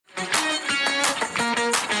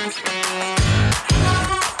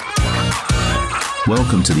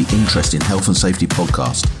Welcome to the Interesting Health and Safety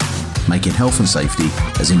podcast, making health and safety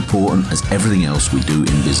as important as everything else we do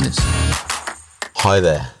in business. Hi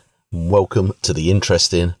there. Welcome to the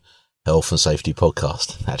Interesting Health and Safety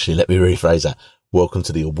podcast. Actually, let me rephrase that. Welcome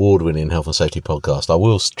to the award-winning Health and Safety podcast. I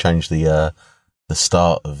will change the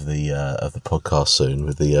start of the podcast soon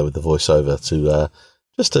with the voiceover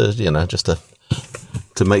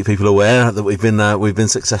to make people aware that we've been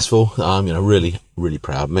successful. Really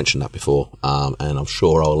proud. I mentioned that before, and I'm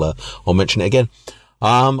sure I'll mention it again.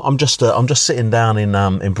 I'm just sitting down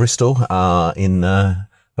in Bristol, in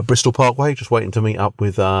Bristol Parkway, just waiting to meet up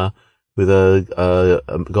with a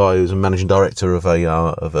guy who's a managing director of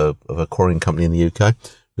a quarrying company in the UK.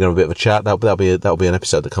 We're gonna have a bit of a chat. That'll be an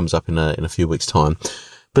episode that comes up in a few weeks' time.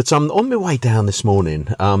 But on my way down this morning,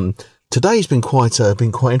 today's been quite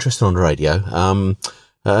interesting on the radio.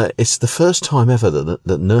 It's the first time ever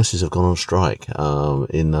that nurses have gone on strike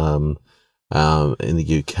in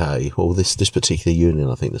the UK. Well, this particular union,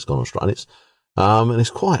 I think, that's gone on strike. And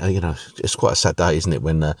it's quite a sad day, isn't it,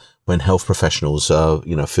 when health professionals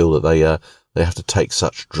feel that they have to take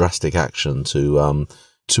such drastic action to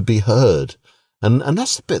be heard. And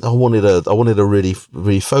that's the bit that I wanted to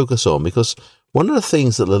really focus on, because one of the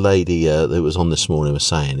things that the lady that was on this morning was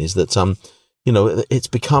saying is that it's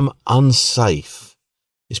become unsafe.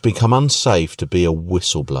 It's become unsafe to be a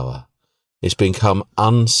whistleblower. It's become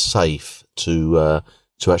unsafe to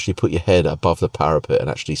actually put your head above the parapet and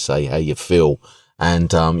actually say how you feel. And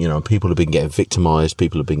people have been getting victimised.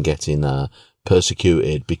 People have been getting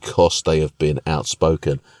persecuted because they have been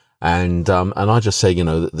outspoken. And I just say,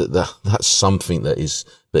 that's something that is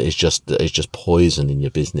just poison in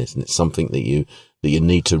your business, and it's something that you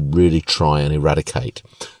need to really try and eradicate.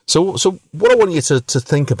 So what I want you to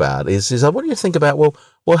think about is I want you to think about, well,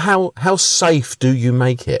 how safe do you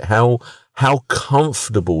make it? How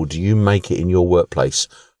comfortable do you make it in your workplace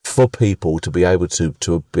for people to be able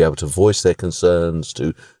to voice their concerns,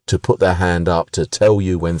 to put their hand up, to tell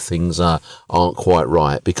you when things aren't quite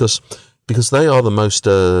right, because they are the most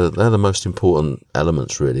important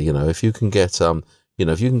elements, really. If you can get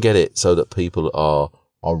it so that people are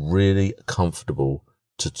really comfortable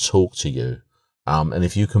to talk to you, and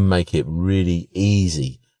if you can make it really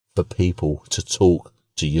easy for people to talk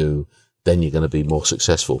to you, then you're going to be more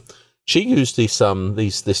successful. She used this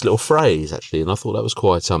little phrase, actually, and I thought that was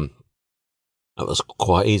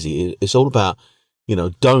quite easy. It's all about,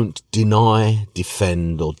 don't deny,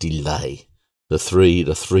 defend, or delay. The three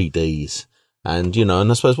Ds. And,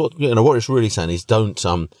 and I suppose what it's really saying is don't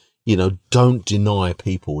deny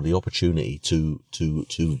people the opportunity to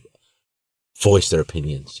voice their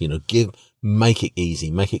opinions. Make it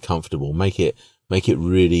easy, make it comfortable, make it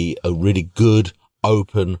really a really good,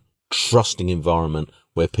 open, trusting environment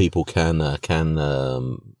where people can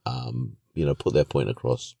put their point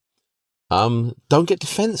across. Don't get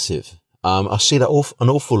defensive. I see that an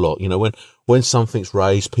awful lot. When something's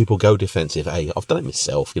raised, people go defensive. Hey, I've done it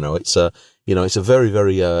myself. It's a very,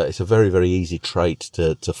 very easy trait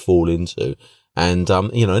to fall into. And,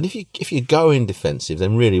 and if you go in defensive,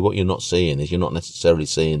 then really what you're not seeing is you're not necessarily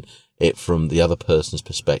seeing it from the other person's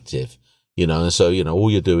perspective. And so,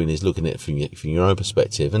 all you're doing is looking at it from your own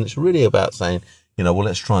perspective. And it's really about saying,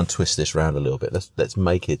 let's try and twist this around a little bit. Let's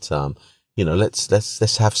make it,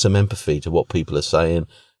 let's have some empathy to what people are saying.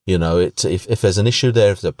 If there's an issue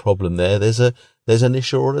there, if there's a problem there, there's an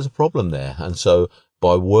issue or there's a problem there. And so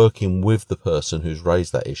by working with the person who's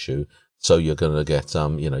raised that issue, so you're going to get, a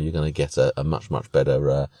much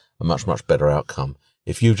better outcome.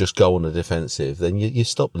 If you just go on the defensive, then you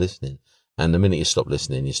stop listening. And the minute you stop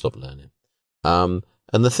listening, you stop learning. And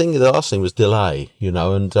the last thing was delay,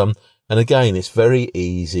 and again, it's very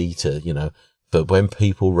easy to, but when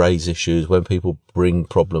people raise issues, when people bring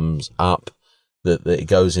problems up, that it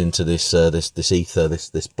goes into this ether,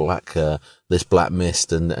 this black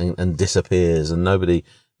mist and disappears, and nobody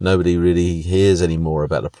really hears any more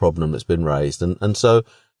about the problem that's been raised. And so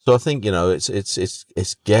I think, if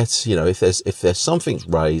there's something's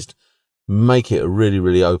raised, make it a really,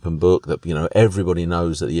 really open book that, everybody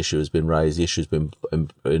knows that the issue has been raised, the issue's been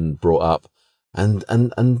brought up, and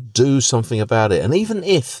do something about it. And even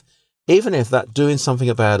if that doing something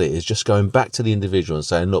about it is just going back to the individual and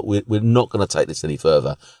saying, look, we're not going to take this any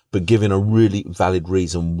further, but giving a really valid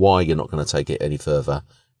reason why you're not going to take it any further,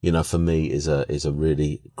 for me is a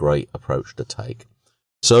really great approach to take.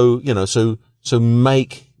 So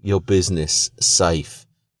make your business safe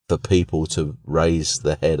for people to raise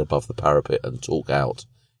their head above the parapet and talk out.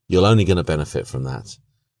 You're only going to benefit from that.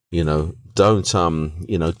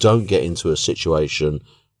 Don't get into a situation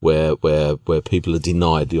where people are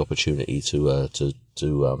denied the opportunity to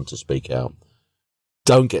speak out.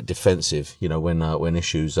 don't get defensive, when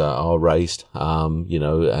issues are raised, and,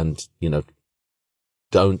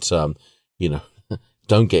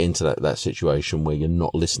 don't get into that situation where you're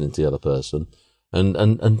not listening to the other person,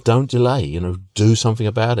 and don't delay, do something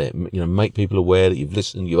about it, make people aware that you've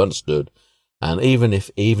listened, you've understood. And even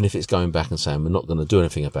if it's going back and saying we're not going to do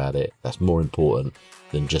anything about it, that's more important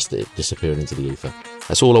than just it disappearing into the ether.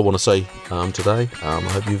 That's all I want to say today. I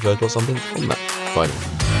hope you've got something from that. Bye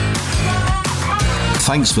now.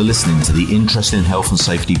 Thanks for listening to the Interest in Health and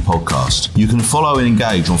Safety podcast. You can follow and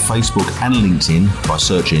engage on Facebook and LinkedIn by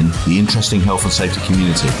searching the Interesting Health and Safety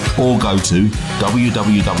Community, or go to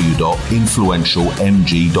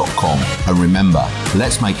www.influentialmg.com. And remember,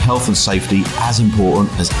 let's make health and safety as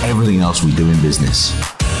important as everything else we do in business.